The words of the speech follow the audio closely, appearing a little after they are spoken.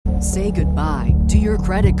Say goodbye to your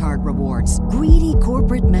credit card rewards. Greedy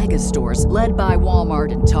corporate mega stores, led by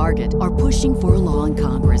Walmart and Target, are pushing for a law in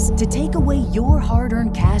Congress to take away your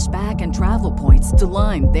hard-earned cash back and travel points to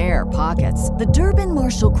line their pockets. The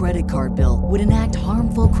Durbin-Marshall credit card bill would enact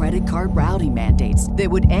harmful credit card routing mandates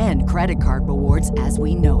that would end credit card rewards as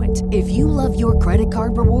we know it. If you love your credit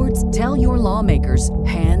card rewards, tell your lawmakers,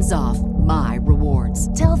 hands off my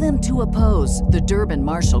rewards. Tell them to oppose the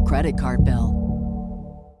Durbin-Marshall credit card bill.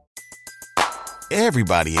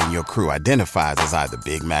 Everybody in your crew identifies as either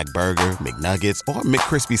Big Mac Burger, McNuggets, or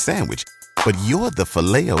McCrispy Sandwich. But you're the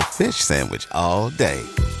Filet-O-Fish Sandwich all day.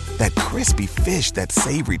 That crispy fish, that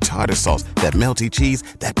savory tartar sauce, that melty cheese,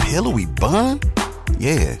 that pillowy bun.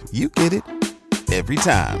 Yeah, you get it. Every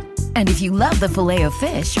time. And if you love the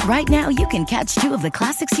Filet-O-Fish, right now you can catch two of the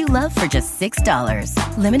classics you love for just $6.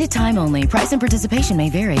 Limited time only. Price and participation may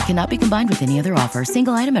vary. Cannot be combined with any other offer.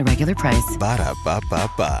 Single item at regular price.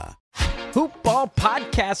 Ba-da-ba-ba-ba. Hoop Ball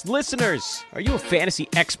Podcast listeners, are you a fantasy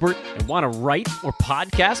expert and want to write or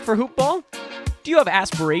podcast for Hoop Ball? Do you have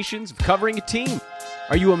aspirations of covering a team?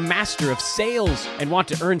 Are you a master of sales and want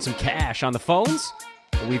to earn some cash on the phones?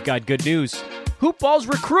 Well, we've got good news. Hoop Ball's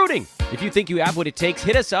recruiting. If you think you have what it takes,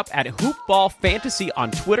 hit us up at Hoop Ball Fantasy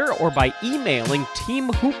on Twitter or by emailing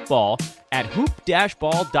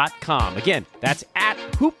teamhoopball@hoop-ball.com. Again, that's at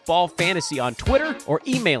Hoop Ball Fantasy on Twitter or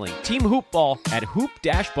emailing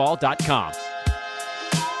teamhoopball@hoop-ball.com.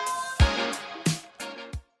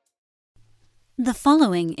 The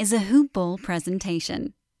following is a Hoop Ball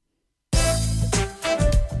presentation.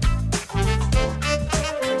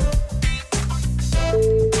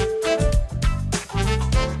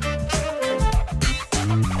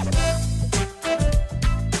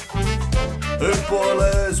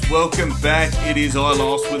 Hoopballers, welcome back. It is I,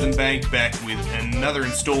 Lyle Swithenbank, back with another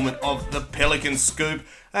installment of the Pelican Scoop,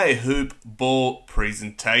 a Hoop Ball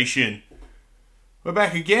presentation. We're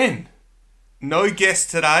back again. No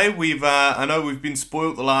guest today. I know we've been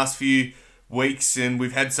spoilt the last few weeks, and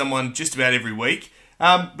we've had someone just about every week.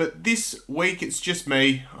 But this week it's just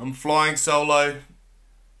me. I'm flying solo.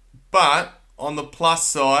 But on the plus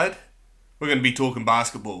side, we're going to be talking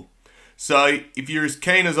basketball. So if you're as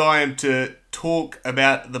keen as I am to talk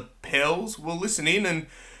about the Pels, well, listen in, and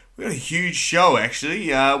we've got a huge show actually.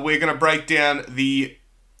 We're going to break down the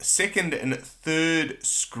second and third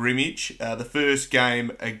scrimmage, the first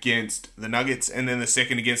game against the Nuggets and then the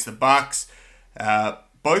second against the Bucks.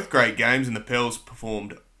 Both great games, and the Pels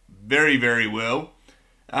performed very, very well.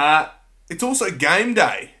 It's also game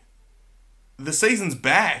day. The season's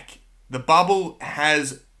back. The bubble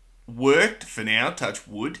has worked for now, touch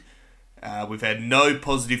wood. We've had no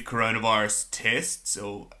positive coronavirus tests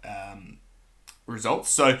or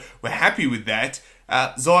results, so we're happy with that.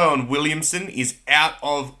 Zion Williamson is out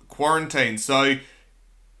of quarantine, so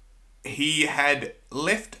he had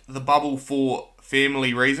left the bubble for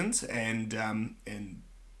family reasons, and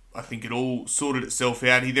I think it all sorted itself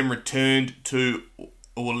out. He then returned to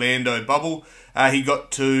Orlando bubble. He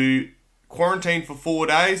got to quarantine for 4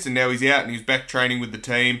 days, and now he's out and he's back training with the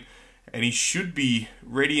team. And he should be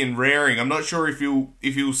ready and raring. I'm not sure if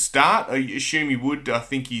he'll start. I assume he would. I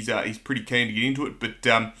think he's pretty keen to get into it. But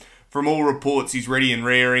from all reports, he's ready and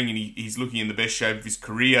raring, and he's looking in the best shape of his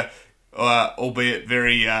career, albeit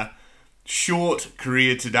very short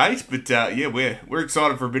career to date. But yeah, we're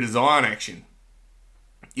excited for a bit of Zion action.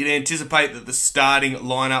 You'd anticipate that the starting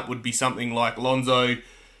lineup would be something like Lonzo,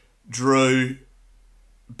 Drew,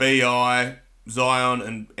 B.I.,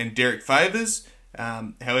 Zion, and Derek Favors.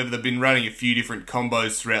 However, they've been running a few different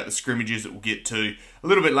combos throughout the scrimmages that we'll get to a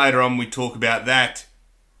little bit later on when we talk about that.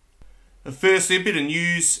 Firstly, a bit of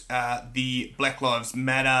news. The Black Lives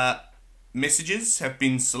Matter messages have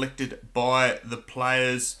been selected by the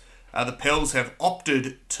players. The Pels have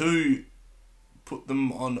opted to put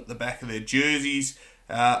them on the back of their jerseys.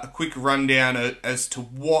 A quick rundown as to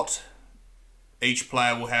what each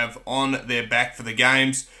player will have on their back for the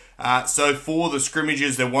games. So for the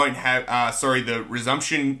scrimmages, they won't have, the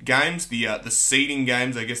resumption games, the seeding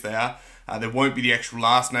games, I guess they are. There won't be the actual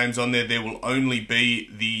last names on there. There will only be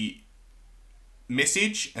the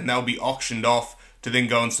message, and they'll be auctioned off to then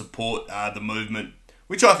go and support the movement,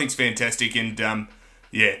 which I think is fantastic. And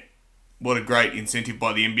yeah, what a great incentive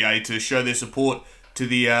by the NBA to show their support to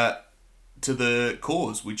the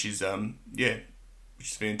cause, which is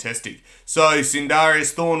fantastic. So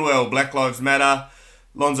Sindarius Thornwell, Black Lives Matter.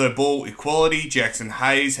 Lonzo Ball, equality. Jackson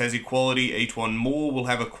Hayes has equality. Etwan Moore will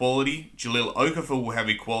have equality. Jaleel Okafor will have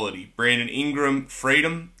equality. Brandon Ingram,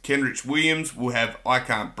 freedom. Kendrick Williams will have I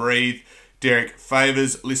Can't Breathe. Derek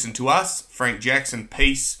Favors, listen to us. Frank Jackson,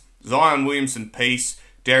 peace. Zion Williamson, peace.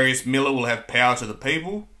 Darius Miller will have power to the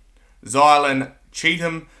people. Zylan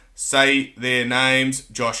Cheatham say their names.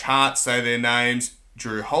 Josh Hart say their names.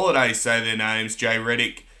 Drew Holiday say their names. Jay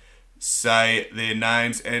Reddick say their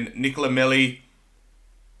names. And Nicola Melli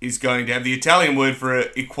is going to have the Italian word for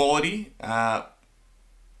equality. I'm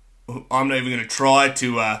not even going to try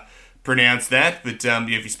to pronounce that, but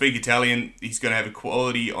if you speak Italian, he's going to have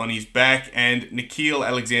equality on his back. And Nikhil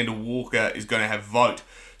Alexander Walker is going to have vote.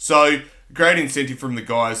 So great incentive from the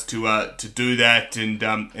guys to do that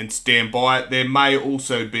and stand by it. There may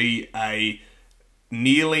also be a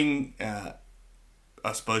kneeling,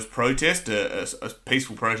 protest, a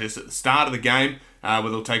peaceful protest at the start of the game where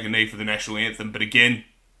they'll take a knee for the national anthem. But again,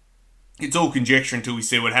 it's all conjecture until we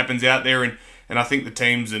see what happens out there. And I think the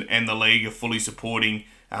teams and the league are fully supporting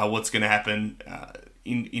what's going to happen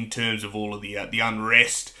in terms of all of the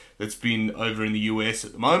unrest that's been over in the US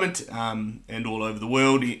at the moment and all over the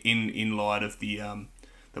world in light of the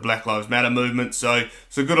Black Lives Matter movement. So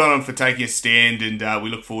good on them for taking a stand, and we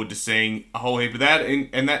look forward to seeing a whole heap of that,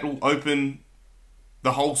 and that will open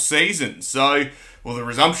the whole season. So, well, the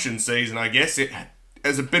resumption season, I guess.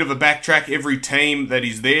 As a bit of a backtrack, every team that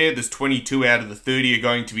is there's 22 out of the 30 are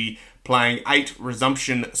going to be playing 8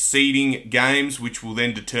 resumption seeding games, which will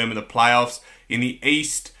then determine the playoffs. In the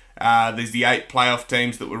East, there's the 8 playoff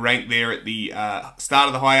teams that were ranked there at the start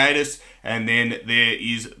of the hiatus, and then there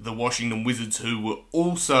is the Washington Wizards, who were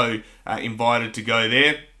also invited to go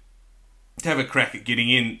there to have a crack at getting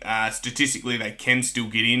in. Statistically, they can still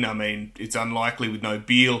get in. I mean, it's unlikely with no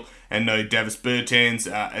Beal and no Davis Bertans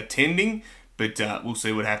attending, but we'll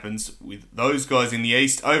see what happens with those guys in the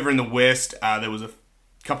East. Over in the West, there was a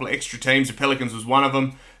couple of extra teams. The Pelicans was one of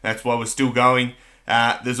them. That's why we're still going.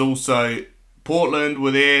 There's also Portland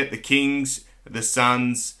were there, the Kings, the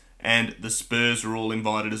Suns, and the Spurs are all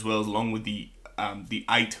invited as well, along with the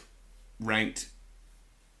 8 ranked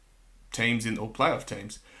teams or playoff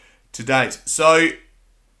teams to date. So,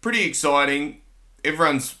 pretty exciting.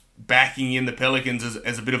 Everyone's backing in the Pelicans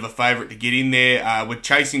as a bit of a favourite to get in there. We're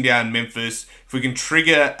chasing down Memphis. If we can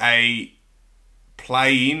trigger a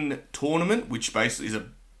play-in tournament, which basically is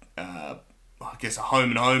a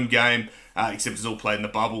home-and-home game, except it's all played in the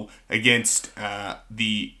bubble, against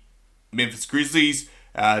the Memphis Grizzlies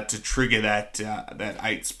to trigger that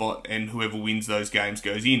 8th spot, and whoever wins those games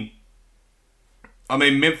goes in. I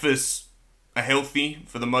mean, Memphis are healthy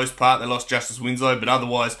for the most part. They lost Justice Winslow, but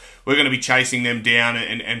otherwise we're going to be chasing them down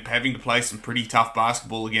and having to play some pretty tough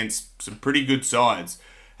basketball against some pretty good sides.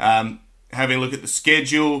 Having a look at the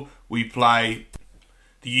schedule, we play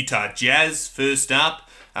the Utah Jazz first up,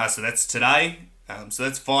 so that's today. So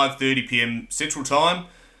that's 5:30 p.m. Central Time.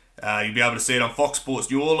 You'll be able to see it on Fox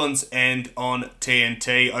Sports New Orleans and on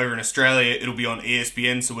TNT. Over in Australia, it'll be on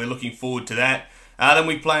ESPN, so we're looking forward to that. Then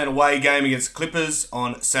we play an away game against the Clippers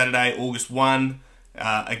on Saturday, August 1.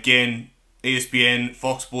 Again, ESPN,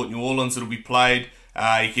 Fox Sports New Orleans, it'll be played.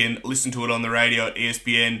 You can listen to it on the radio at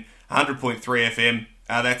ESPN 100.3 FM.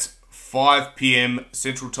 That's 5 p.m.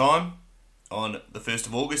 Central Time on the 1st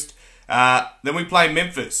of August. Then we play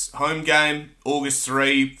Memphis, home game, August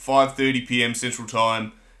 3, 5:30 p.m. Central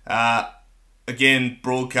Time. Again,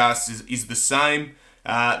 broadcast is the same.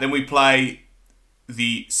 Then we play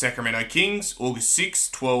the Sacramento Kings, August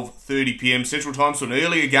 6, 12:30 p.m. Central Time, so an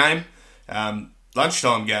earlier game,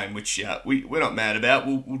 lunchtime game, which we're not mad about.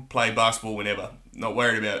 We'll play basketball whenever, not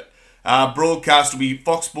worried about it. Broadcast will be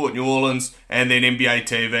Fox Sport New Orleans and then NBA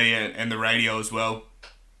TV and the radio as well.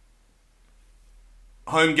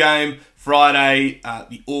 Home game, Friday,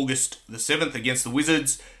 the August the 7th against the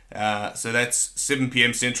Wizards. So that's 7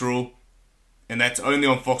 p.m. Central. And that's only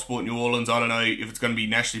on Fox Sport New Orleans. I don't know if it's going to be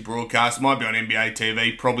nationally broadcast. It might be on NBA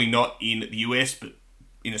TV. Probably not in the US, but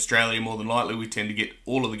in Australia more than likely. We tend to get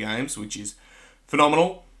all of the games, which is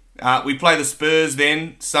phenomenal. We play the Spurs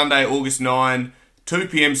then, Sunday, August 9, 2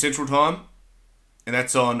 p.m. Central Time. And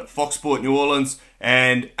that's on Fox Sport New Orleans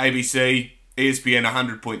and ABC, ESPN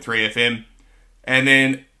 100.3 FM. And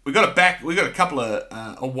then we got a couple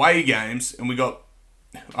of away games, and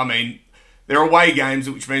they're away games,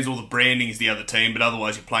 which means all the branding is the other team, but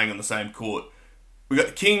otherwise you're playing on the same court. We got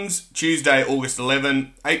the Kings, Tuesday, August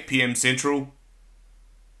 11, 8 p.m. Central.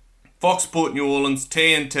 Fox Sport New Orleans,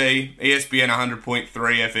 TNT, ESPN 100.3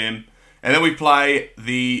 FM. And then we play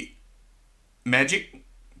the Magic,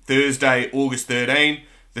 Thursday, August 13.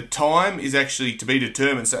 The time is actually to be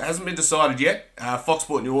determined, so it hasn't been decided yet. Fox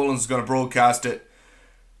Sport New Orleans is going to broadcast it.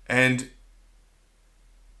 And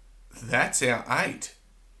that's our 8.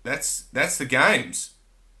 That's the games.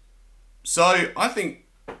 So I think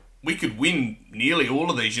we could win nearly all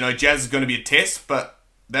of these. Jazz is going to be a test, but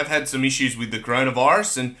they've had some issues with the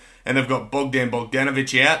coronavirus, and they've got Bogdan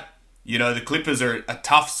Bogdanovic out. You know, the Clippers are a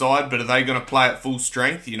tough side, but are they going to play at full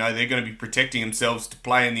strength? You know, they're going to be protecting themselves to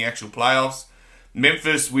play in the actual playoffs.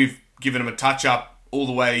 Memphis, we've given them a touch-up all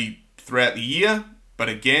the way throughout the year, but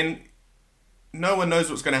again, no one knows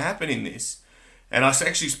what's going to happen in this. And I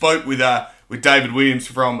actually spoke with David Williams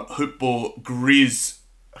from Hoopball Grizz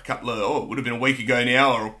it would have been a week ago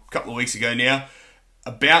now, or a couple of weeks ago now,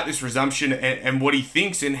 about this resumption and what he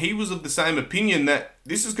thinks, and he was of the same opinion that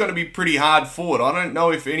this is going to be pretty hard fought. I don't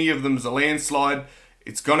know if any of them is a landslide.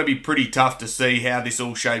 It's going to be pretty tough to see how this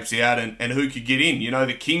all shapes out and who could get in. You know,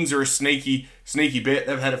 the Kings are a sneaky bet.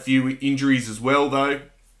 They've had a few injuries as well, though,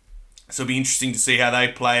 so it'll be interesting to see how they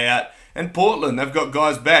play out. And Portland, they've got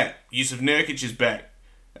guys back. Yusuf Nurkic is back.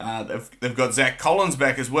 They've got Zach Collins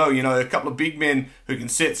back as well. You know, a couple of big men who can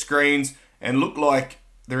set screens and look like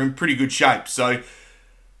they're in pretty good shape. So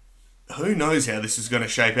who knows how this is going to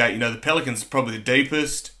shape out. You know, the Pelicans are probably the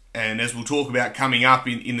deepest, and as we'll talk about coming up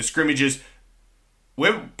in the scrimmages,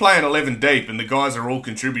 we're playing 11 deep and the guys are all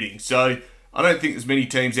contributing. So I don't think there's many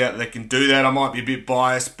teams out there that can do that. I might be a bit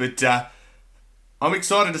biased, but I'm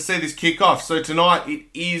excited to see this kick off. So tonight it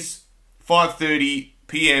is 5:30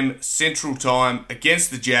 p.m. Central Time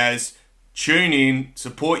against the Jazz. Tune in,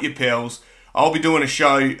 support your pals. I'll be doing a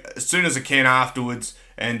show as soon as I can afterwards,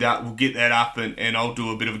 and we'll get that up, and I'll do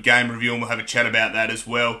a bit of a game review, and we'll have a chat about that as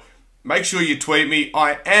well. Make sure you tweet me.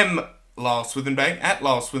 I am Lyle Swithenbank, at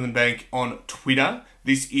Lyle Swithenbank on Twitter.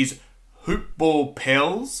 This is Hoopball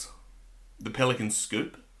Pels, the Pelican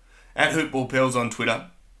Scoop, at Hoopball Pels on Twitter.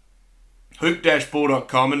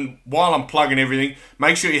 Hoop-ball.com, and while I'm plugging everything,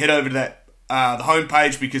 make sure you head over to that the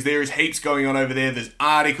homepage, because there is heaps going on over there. There's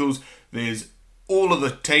articles, there's all of the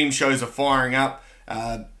team shows are firing up.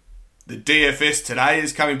 The DFS today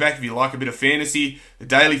is coming back if you like a bit of fantasy. The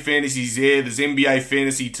daily fantasy's there. There's NBA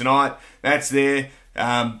fantasy tonight. That's there.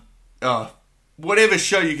 Whatever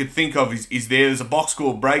show you could think of is there. There's a box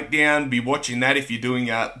score breakdown. Be watching that if you're doing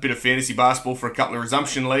a bit of fantasy basketball for a couple of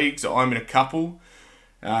resumption leagues. I'm in a couple.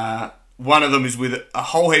 One of them is with a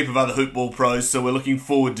whole heap of other hoopball pros, so we're looking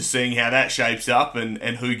forward to seeing how that shapes up and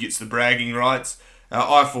who gets the bragging rights.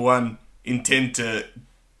 I, for one, intend to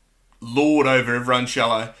lord over everyone,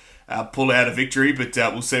 shall I pull out a victory, but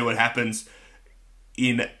we'll see what happens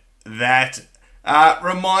in that.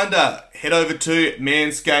 Reminder, head over to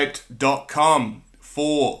manscaped.com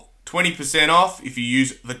for 20% off if you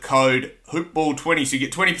use the code HOOPBALL20. So you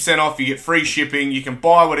get 20% off, you get free shipping, you can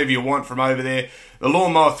buy whatever you want from over there. The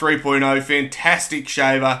Lawnmower 3.0, fantastic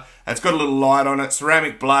shaver. It's got a little light on it,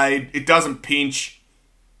 ceramic blade, it doesn't pinch.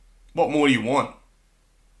 What more do you want?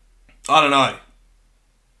 I don't know,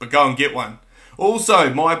 but go and get one.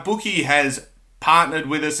 Also, MyBookie has partnered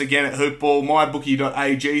with us again at Hoopball,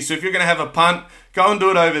 mybookie.ag. So if you're going to have a punt, go and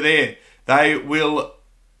do it over there. They will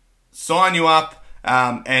sign you up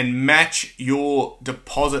and match your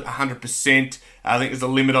deposit 100%. I think there's a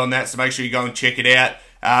limit on that, so make sure you go and check it out.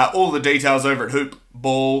 All the details over at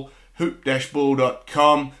Hoopball,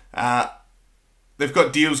 hoop-ball.com. They've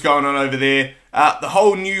got deals going on over there. The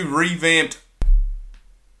whole new revamped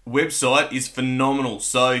website is phenomenal.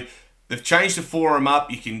 So they've changed the forum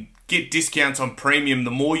up. You can get discounts on premium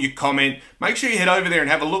the more you comment. Make sure you head over there and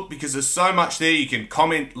have a look, because there's so much there. You can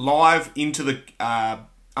comment live into the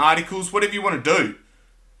articles, whatever you want to do.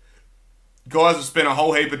 Guys have spent a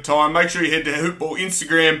whole heap of time. Make sure you head to Hoopball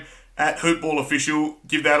Instagram at Hoopball Official.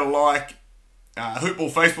 Give that a like.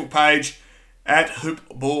 Hoopball Facebook page at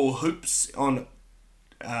Hoopball Hoops on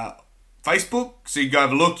Facebook. So you go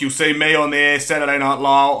have a look. You'll see me on there. Saturday Night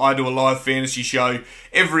Lyle. I do a live fantasy show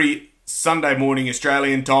every Sunday morning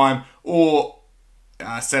Australian time, or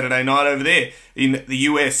Saturday night over there in the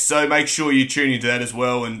US. So make sure you tune into that as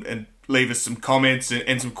well, and leave us some comments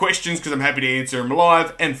and some questions, because I'm happy to answer them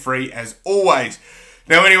live and free as always.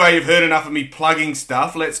 Now anyway, you've heard enough of me plugging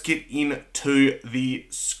stuff. Let's get into the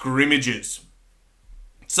scrimmages.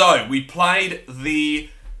 So we played the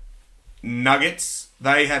Nuggets.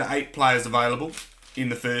 They had 8 players available in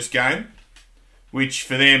the first game, which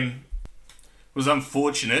for them was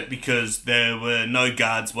unfortunate because there were no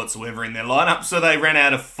guards whatsoever in their lineup. So they ran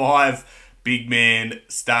out of 5 big man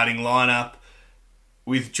starting lineup,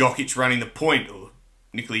 with Jokic running the point, or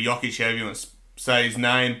Nikola Jokic, however you want to say his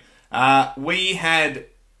name. We had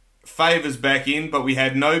Favors back in, but we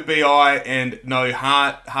had no BI and no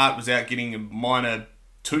Hart. Hart was out getting a minor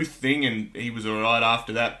tooth thing, and he was alright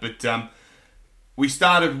after that. But we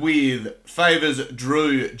started with Favors,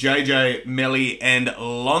 Drew, JJ, Melly, and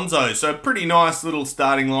Lonzo. So pretty nice little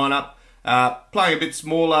starting lineup. Playing a bit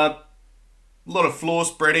smaller, a lot of floor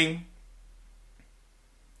spreading.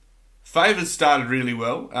 Favors started really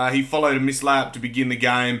well. He followed a missed layup to begin the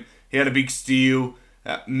game. He had a big steal.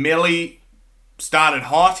 Melly started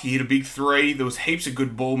hot. He hit a big three. There was heaps of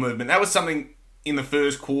good ball movement. That was something in the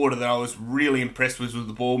first quarter that I was really impressed with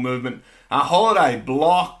the ball movement. Holiday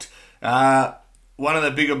blocked. One of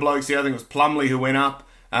the bigger blokes here, I think it was Plumley, who went up.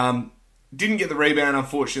 Didn't get the rebound,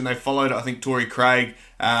 unfortunately. They followed it. I think Torrey Craig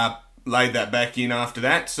laid that back in after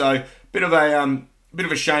that. So bit of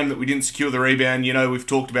a shame that we didn't secure the rebound. You know, we've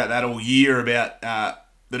talked about that all year about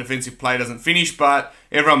the defensive play doesn't finish, but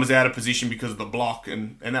everyone was out of position because of the block,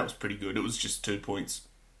 and that was pretty good. It was just 2 points.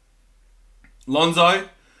 Lonzo,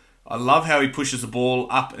 I love how he pushes the ball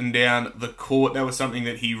up and down the court. That was something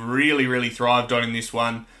that he really, really thrived on in this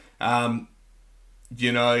one.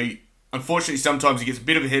 You know, unfortunately, sometimes he gets a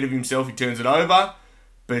bit ahead of himself. He turns it over.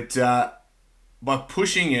 But by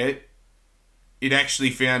pushing it, it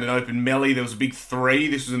actually found an open Melly. There was a big three.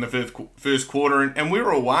 This was in the first quarter, and we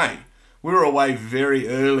were away. We were away very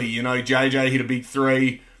early. You know, JJ hit a big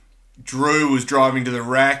three. Drew was driving to the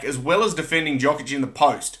rack, as well as defending Jokic in the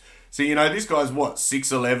post. So, you know, this guy's,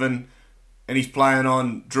 6'11", and he's playing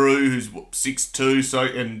on Drew, who's 6'2", so,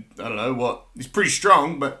 and I don't know he's pretty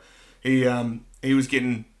strong, but he was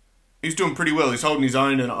doing pretty well. He's holding his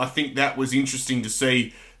own, and I think that was interesting to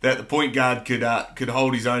see that the point guard could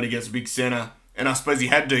hold his own against a big center. And I suppose he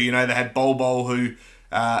had to. You know, they had Bol, who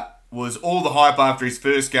was all the hype after his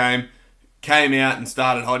first game, came out and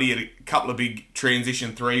started hot. He had a couple of big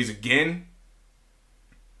transition threes again,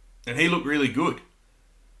 and he looked really good.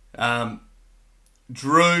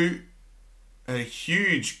 Drew, a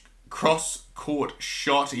huge cross-court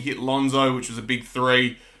shot. He hit Lonzo, which was a big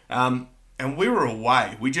three. And we were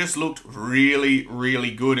away. We just looked really,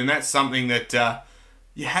 really good. And that's something that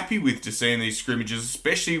you're happy with to see in these scrimmages,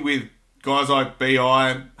 especially with guys like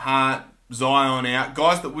B.I., Hart, Zion out,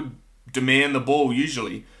 guys that would demand the ball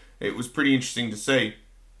usually. It was pretty interesting to see.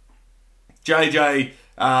 JJ,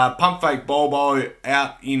 pump fake Bol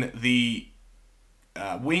out in the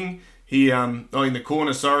wing. In the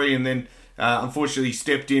corner, and then unfortunately he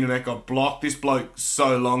stepped in and that got blocked. This bloke's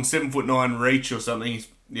so long, 7'9" reach or something. He's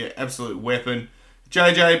absolute weapon.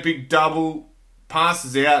 JJ, big double,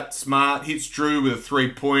 passes out, smart, hits Drew with a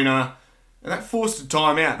 3-pointer, and that forced a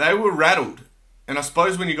timeout. They were rattled, and I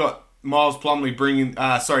suppose when you got Mason Plumlee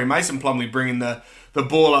bringing the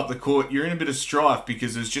ball up the court, you're in a bit of strife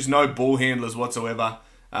because there's just no ball handlers whatsoever.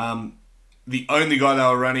 The only guy they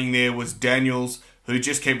were running there was Daniels, who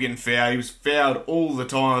just kept getting fouled. He was fouled all the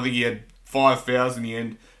time. I think he had 5 fouls in the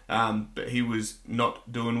end, but he was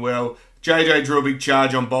not doing well. JJ drew a big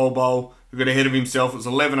charge on Bol, who got ahead of himself. It was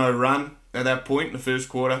an 11-0 run at that point in the first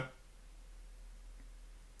quarter.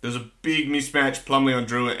 There was a big mismatch, Plumlee on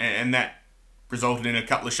Drew, and that resulted in a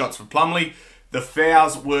couple of shots for Plumlee. The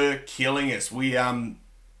fouls were killing us. The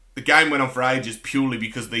game went on for ages purely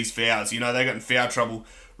because of these fouls. You know, they got in foul trouble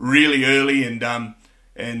really early, and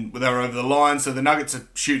they were over the line. So the Nuggets are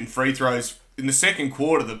shooting free throws. In the second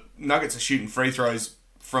quarter, the Nuggets are shooting free throws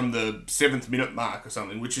from the 7th minute mark or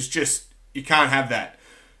something, which is just, you can't have that.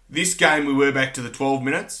 This game, we were back to the 12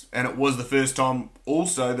 minutes, and it was the first time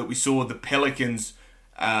also that we saw the Pelicans'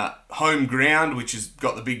 home ground, which has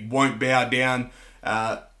got the big won't bow down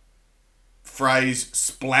phrase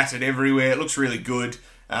splattered everywhere. It looks really good,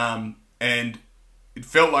 and it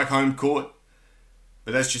felt like home court.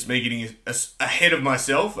 But that's just me getting ahead of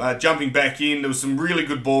myself. Jumping back in, there was some really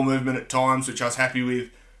good ball movement at times, which I was happy with.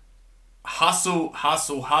 Hustle.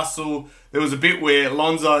 There was a bit where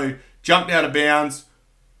Lonzo jumped out of bounds,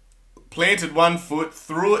 planted one foot,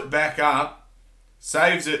 threw it back up,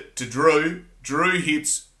 saves it to Drew. Drew he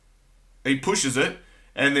pushes it,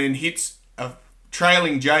 and then hits a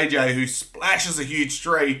trailing JJ who splashes a huge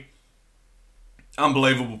three.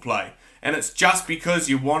 Unbelievable play. And it's just because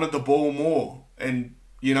you wanted the ball more. And,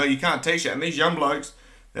 you know, you can't teach that. And these young blokes,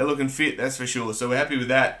 they're looking fit, that's for sure. So we're happy with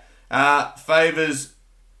that. Favors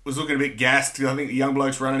was looking a bit gassed. I think the young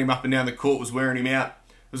blokes running him up and down the court was wearing him out.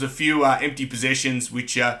 There was a few empty possessions,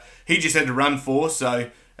 which he just had to run for. So,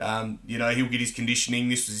 you know, he'll get his conditioning.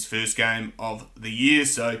 This was his first game of the year.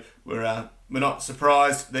 So we're not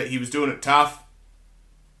surprised that he was doing it tough.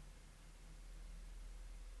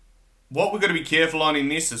 What we've got to be careful on in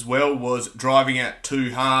this as well was driving out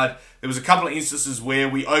too hard. There was a couple of instances where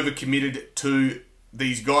we overcommitted to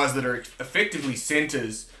these guys that are effectively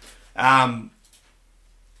centres by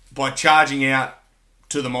charging out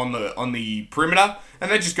to them on the perimeter,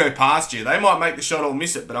 and they just go past you. They might make the shot or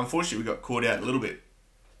miss it, but unfortunately we got caught out a little bit.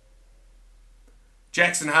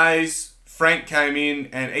 Jackson Hayes, Frank came in,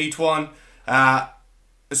 and Etwan. As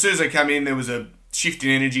soon as they come in, there was a shift in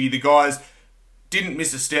energy. The guys didn't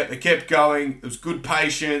miss a step. They kept going. There was good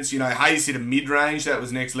patience. You know, Hayes hit a mid-range. That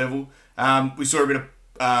was next level. We saw a bit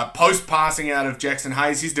post passing out of Jackson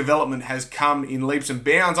Hayes. His development has come in leaps and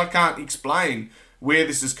bounds. I can't explain where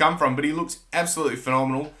this has come from, but he looks absolutely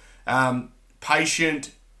phenomenal.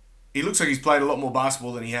 Patient. He looks like he's played a lot more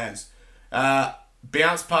basketball than he has.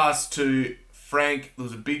 Bounce pass to Frank. There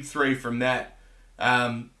was a big three from that.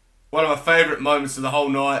 One of my favourite moments of the whole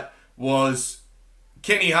night was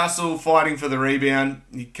Kenny Hustle fighting for the rebound.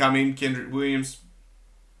 He'd come in, Kendrick Williams,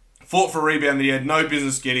 fought for a rebound that he had no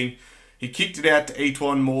business getting. He kicked it out to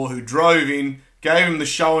Etwan Moore, who drove in, gave him the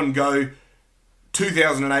show and go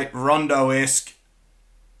 2008 Rondo-esque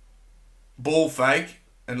ball fake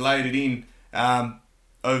and laid it in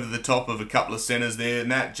over the top of a couple of centres there,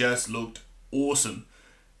 and that just looked awesome.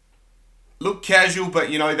 Looked casual, but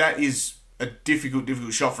that is a difficult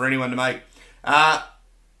shot for anyone to make.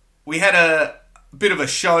 We had a bit of a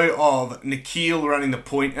show of Nikhil running the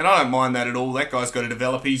point, and I don't mind that at all. That guy's got to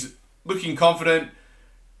develop. He's looking confident.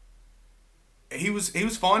 He was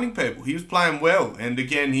finding people. He was playing well, and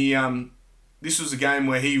again, this was a game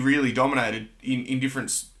where he really dominated in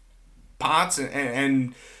different parts,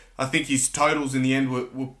 and I think his totals in the end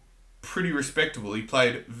were pretty respectable. He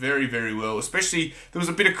played very, very well. Especially, there was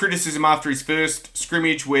a bit of criticism after his first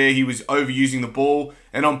scrimmage where he was overusing the ball,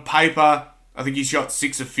 and on paper, I think he shot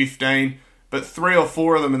 6 of 15, but 3 or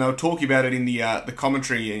 4 of them, and they were talking about it in the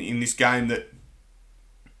commentary in this game, that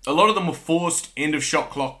a lot of them were forced end of shot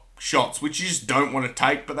clock shots, which you just don't want to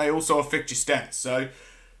take, but they also affect your stats. So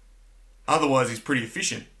otherwise, he's pretty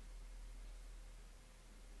efficient.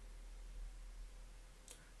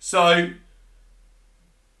 So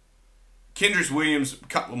Kendrick Williams, a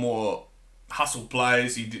couple of more hustle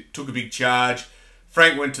plays. He took a big charge.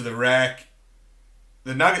 Frank went to the rack.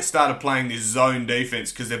 The Nuggets started playing this zone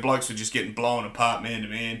defense because their blokes were just getting blown apart man to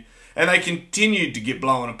man. And they continued to get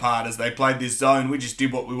blown apart as they played this zone. We just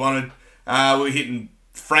did what we wanted. We were hitting.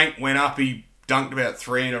 Frank went up. He dunked about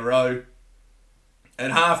 3 in a row.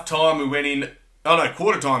 At half time, we went in.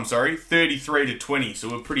 Quarter time, 33-20. So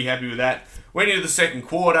we're pretty happy with that. Went into the second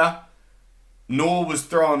quarter. Nor was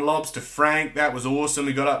throwing lobs to Frank. That was awesome.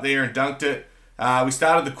 He got up there and dunked it. We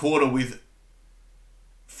started the quarter with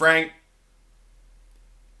Frank.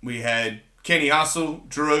 We had Kenny Hustle,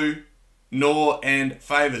 Drew, Nor, and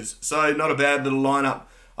Favors. So not a bad little lineup.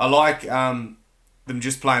 I like them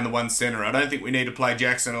just playing the one centre. I don't think we need to play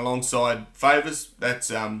Jackson alongside Favors. That's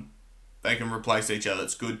they can replace each other.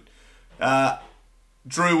 It's good.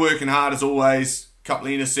 Drew working hard as always. Couple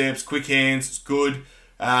of intercepts, quick hands. It's good.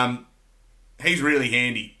 He's really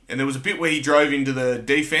handy. And there was a bit where he drove into the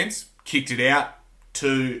defence, kicked it out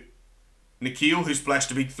to Nikhil, who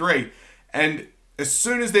splashed a big 3. And as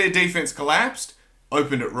soon as their defence collapsed,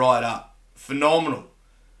 opened it right up. Phenomenal.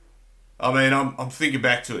 I mean, I'm thinking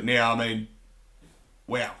back to it now. I mean,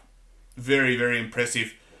 wow. Very, very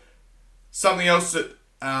impressive. Something else that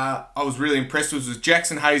I was really impressed with was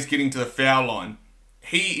Jackson Hayes getting to the foul line.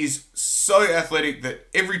 He is so athletic that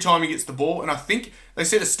every time he gets the ball, and I think they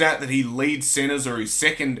said a stat that he leads centres or he's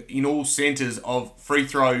second in all centres of free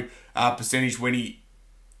throw percentage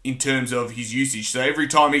in terms of his usage. So every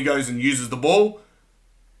time he goes and uses the ball,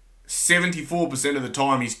 74% of the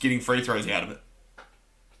time he's getting free throws out of it.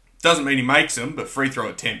 Doesn't mean he makes them, but free throw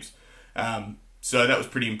attempts. So that was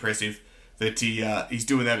pretty impressive that he's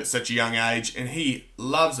doing that at such a young age, and he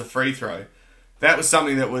loves a free throw. That was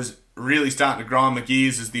something that was really starting to grind my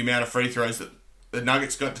gears, is the amount of free throws that the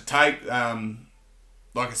Nuggets got to take.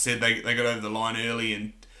 Like I said, they got over the line early,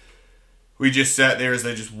 and we just sat there as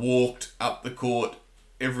they just walked up the court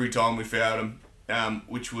every time we fouled them,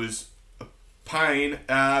 which was a pain.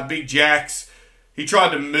 Big Jax, he tried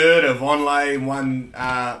to murder Vonleh in one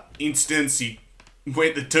instance. He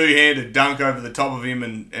went the two-handed dunk over the top of him,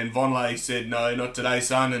 and Vonleh said, "No, not today,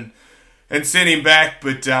 son," and sent him back.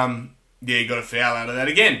 But he got a foul out of that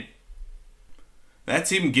again.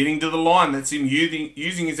 That's him getting to the line. That's him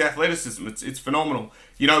using his athleticism. It's phenomenal.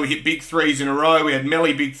 We hit big 3s in a row. We had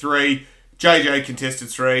Melly big 3, JJ contested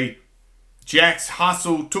 3. Jax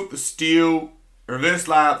Hustle took the steal, reverse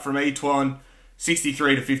layup from Etwan,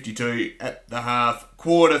 63-52 at the half.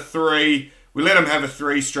 Quarter 3, we let him have a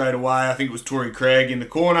 3 straight away. I think it was Torrey Craig in the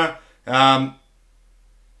corner.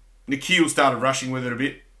 Nikhil started rushing with it a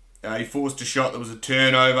bit. He forced a shot. There was a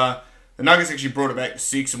turnover. The Nuggets actually brought it back to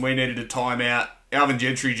 6, and we needed a timeout. Alvin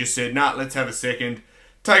Gentry just said, "Nah, let's have a second.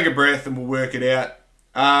 Take a breath and we'll work it out."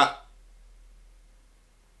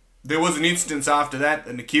 There was an instance after that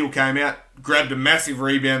Nikhil came out, grabbed a massive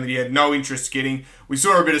rebound that he had no interest getting. We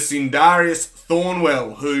saw a bit of Sindarius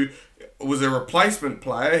Thornwell, who was a replacement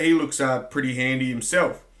player. He looks pretty handy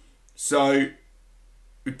himself. So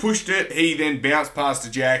we pushed it. He then bounced past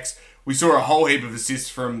to Jax. We saw a whole heap of assists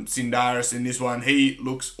from Sindaris in this one. He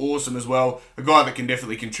looks awesome as well. A guy that can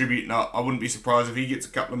definitely contribute, and I wouldn't be surprised if he gets a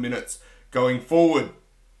couple of minutes going forward.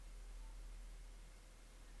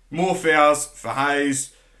 More fouls for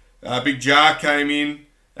Hayes. Big Jar came in.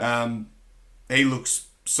 He looks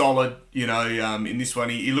solid, in this one.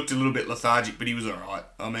 He looked a little bit lethargic, but he was alright.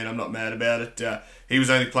 I mean, I'm not mad about it. He was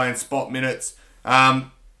only playing spot minutes. About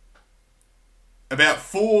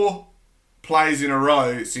 4 plays in a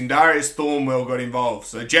row, Sindarius Thornwell got involved.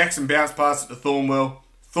 So Jackson bounced past it to Thornwell.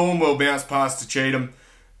 Thornwell bounced past to Cheatham.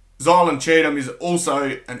 Zylan Cheatham is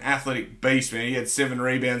also an athletic beast, man. He had 7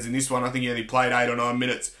 rebounds in this one. I think he only played 8 or 9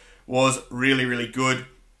 minutes. Was really, really good.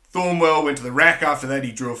 Thornwell went to the rack after that.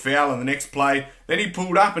 He drew a foul on the next play. Then he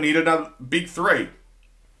pulled up and hit another big 3.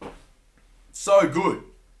 So good.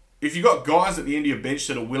 If you've got guys at the end of your bench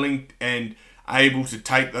that are willing and able to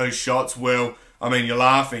take those shots, well, I mean, you're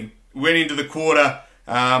laughing. Went into the quarter,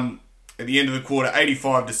 at the end of the quarter,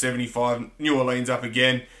 85-75, New Orleans up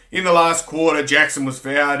again. In the last quarter, Jackson was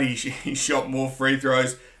fouled. He shot more free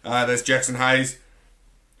throws. That's Jackson Hayes.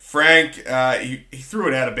 Frank, he threw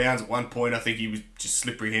it out of bounds at one point. I think he was just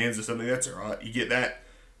slippery hands or something. That's all right. You get that.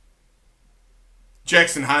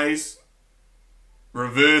 Jackson Hayes,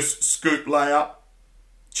 reverse scoop layup,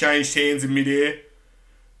 changed hands in midair.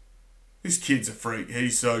 This kid's a freak.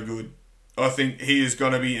 He's so good. I think he is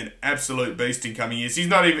going to be an absolute beast in coming years. He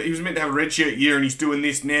was meant to have a redshirt year and he's doing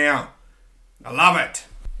this now. I love it.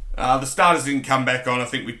 The starters didn't come back on. I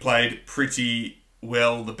think we played pretty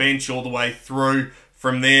well. The bench all the way through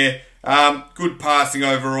from there. Good passing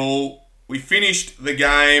overall. We finished the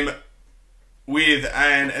game with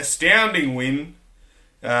an astounding win,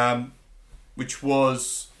 which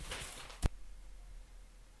was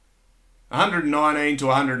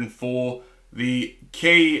 119-104. The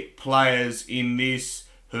key players in this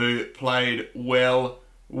who played well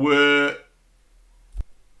were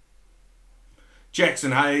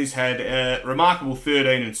Jackson Hayes had a remarkable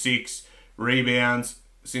 13 and 6 rebounds.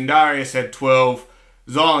 Sindarius had 12.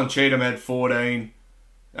 Zylan Cheatham had 14.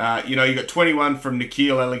 You got 21 from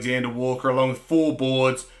Nikhil Alexander-Walker along with 4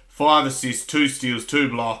 boards, 5 assists, 2 steals, 2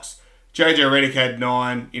 blocks. JJ Redick had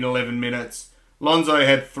 9 in 11 minutes. Lonzo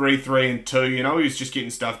had 3, 3, and 2. He was just getting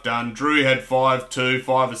stuff done. Drew had 5, 2,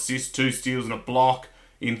 5 assists, 2 steals, and a block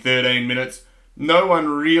in 13 minutes. No one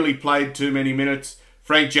really played too many minutes.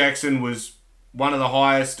 Frank Jackson was one of the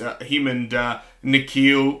highest. Him and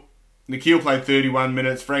Nikhil. Nikhil played 31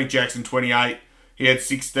 minutes. Frank Jackson, 28. He had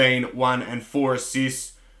 16, 1, and 4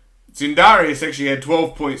 assists. Sindarius actually had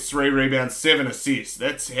 12 points, 3 rebounds, 7 assists.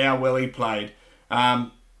 That's how well he played.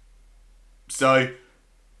 So,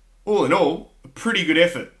 all in all, a pretty good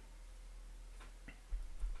effort.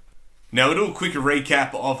 Now we'll do a quicker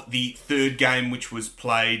recap of the third game, which was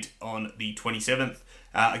played on the 27th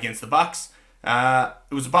against the Bucks.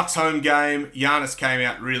 It was a Bucks home game. Giannis came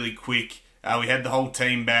out really quick. We had the whole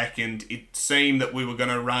team back, and it seemed that we were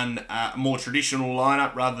going to run a more traditional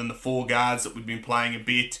lineup rather than the 4 guards that we've been playing a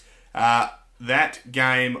bit. That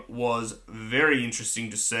game was very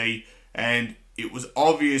interesting to see, and it was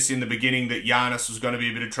obvious in the beginning that Giannis was going to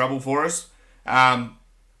be a bit of trouble for us.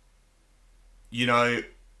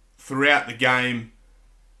 Throughout the game,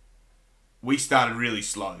 we started really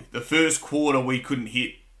slow. The first quarter, we couldn't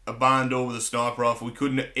hit a barn door with a sniper rifle. We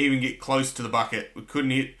couldn't even get close to the bucket. We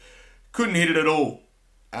couldn't hit it at all.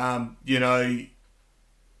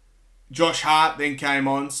 Josh Hart then came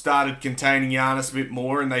on, started containing Giannis a bit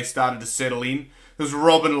more, and they started to settle in. There was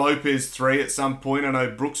Robin Lopez 3 at some point. I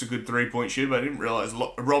know Brooks a good 3-point shooter, but I didn't realise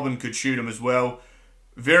Robin could shoot him as well.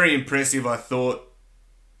 Very impressive, I thought.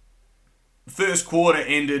 First quarter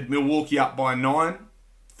ended Milwaukee up by 9,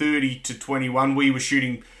 30-21. We were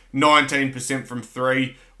shooting 19% from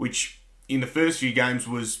 3, which in the first few games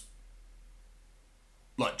was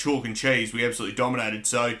like chalk and cheese. We absolutely dominated.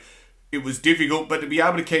 So it was difficult, but to be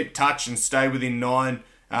able to keep touch and stay within 9.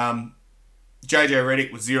 JJ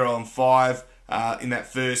Redick was 0 on 5 in that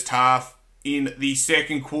first half. In the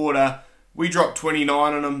second quarter, we dropped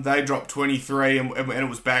 29 on them. They dropped 23, and it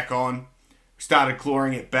was back on. We started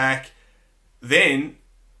clawing it back. Then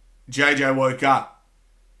JJ woke up.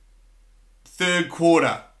 Third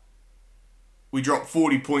quarter, we dropped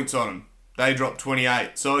 40 points on them. They dropped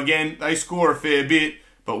 28. So again, they score a fair bit,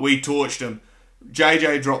 but we torched them.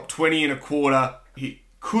 JJ dropped 20 in a quarter. He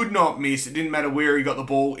could not miss. It didn't matter where he got the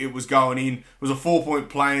ball. It was going in. It was a 4-point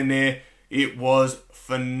play in there. It was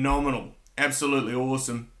phenomenal. Absolutely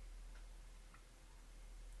awesome.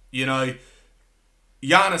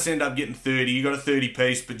 Giannis ended up getting 30. He got a 30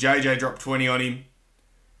 piece, but JJ dropped 20 on him.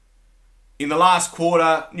 In the last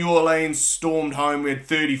quarter, New Orleans stormed home. We had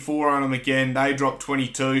 34 on them again. They dropped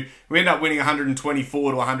 22. We ended up winning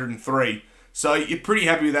 124 to 103. So you're pretty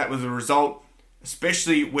happy with that with the result,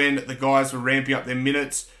 especially when the guys were ramping up their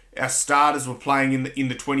minutes. Our starters were playing in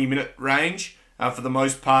the 20-minute range. For the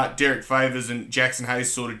most part, Derek Favors and Jackson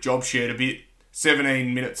Hayes sort of job shared a bit.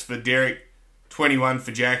 17 minutes for Derek, 21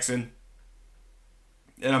 for Jackson.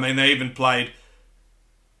 And I mean, they even played,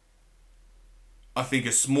 I think,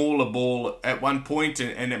 a smaller ball at one point,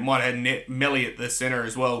 and it might have had Melly at the centre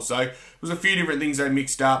as well. So there was a few different things they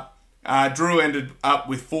mixed up. Drew ended up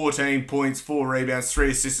with 14 points, 4 rebounds,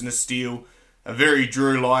 3 assists and a steal. A very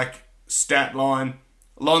Drew-like stat line.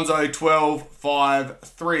 Lonzo, 12, 5,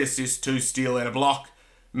 3 assists, 2 steal and a block.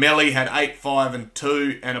 Melly had 8, 5 and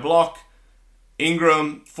 2 and a block.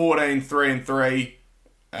 Ingram, 14, 3 and 3,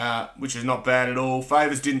 which is not bad at all.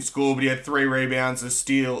 Favors didn't score, but he had 3 rebounds, a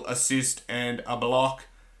steal, assist and a block.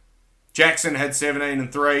 Jackson had 17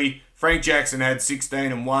 and 3. Frank Jackson had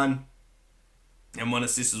 16 and 1 and 1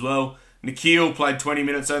 assist as well. Nikhil played 20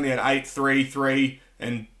 minutes, only had 8, 3, 3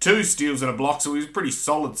 and 2 steals and a block, so he was a pretty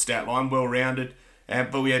solid stat line, well-rounded.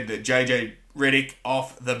 But we had JJ Redick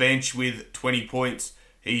off the bench with 20 points.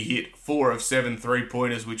 He hit 4 of 7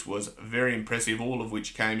 3-pointers, which was very impressive, all of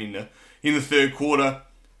which came in the third quarter.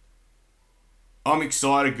 I'm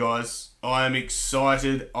excited, guys. I am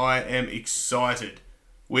excited.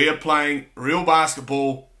 We are playing real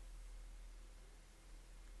basketball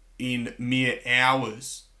in mere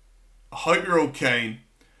hours. I hope you're all keen.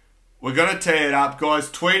 We're going to tear it up.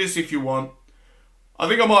 Guys, tweet us if you want. I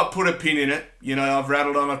think I might put a pin in it. You know, I've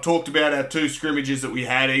rattled on. I've talked about our 2 scrimmages that we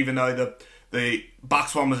had, even though the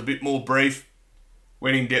Bucks one was a bit more brief.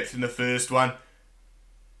 Went in depth in the first one.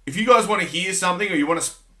 If you guys want to hear something, or you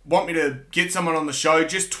want me to get someone on the show,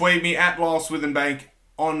 just tweet me at Lyle Swithenbank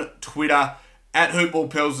on Twitter. At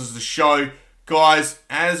HoopBallPels is the show. Guys,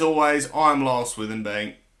 as always, I'm Lyle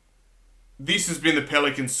Swithenbank. This has been the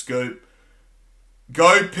Pelican Scoop.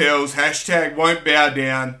 Go Pels. # won't bow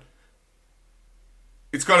down.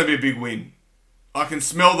 It's going to be a big win. I can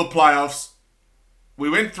smell the playoffs. We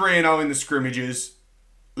went 3-0 in the scrimmages.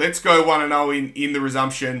 Let's go 1-0 in the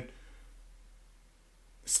resumption.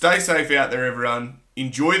 Stay safe out there, everyone.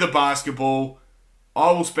 Enjoy the basketball.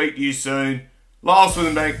 I will speak to you soon. Lyle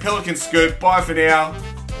Swithenbank, Pelican Scoop. Bye for now.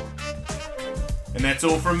 And that's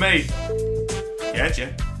all from me. Catch ya.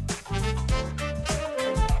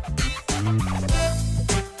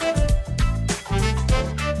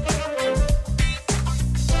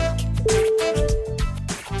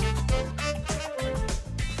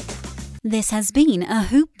 This has been a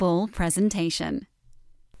Hoop Ball presentation.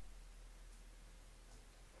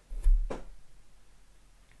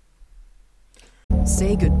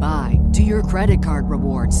 Say goodbye to your credit card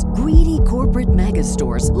rewards. Greedy corporate mega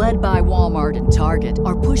stores, led by Walmart and Target,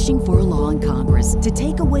 are pushing for a law in Congress to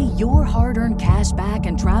take away your hard-earned cash back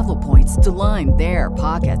and travel points to line their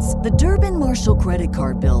pockets. The Durbin-Marshall credit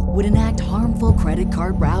card bill would enact harmful credit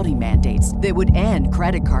card routing mandates that would end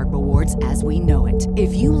credit card rewards as we know it.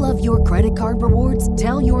 If you love your credit card rewards,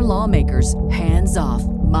 tell your lawmakers, hands off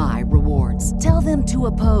my rewards. Tell them to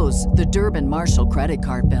oppose the Durbin-Marshall credit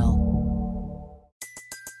card bill.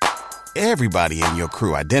 Everybody in your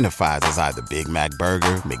crew identifies as either Big Mac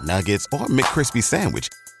Burger, McNuggets, or McCrispy Sandwich.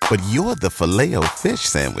 But you're the Filet-O-Fish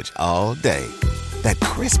Sandwich all day. That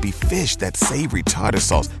crispy fish, that savory tartar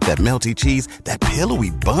sauce, that melty cheese, that pillowy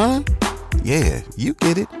bun. Yeah, you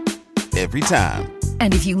get it. Every time.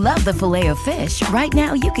 And if you love the Filet-O-Fish, right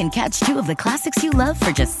now you can catch 2 of the classics you love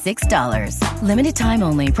for just $6. Limited time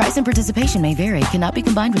only. Price and participation may vary. Cannot be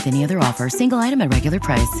combined with any other offer. Single item at regular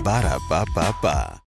price. Ba-da-ba-ba-ba.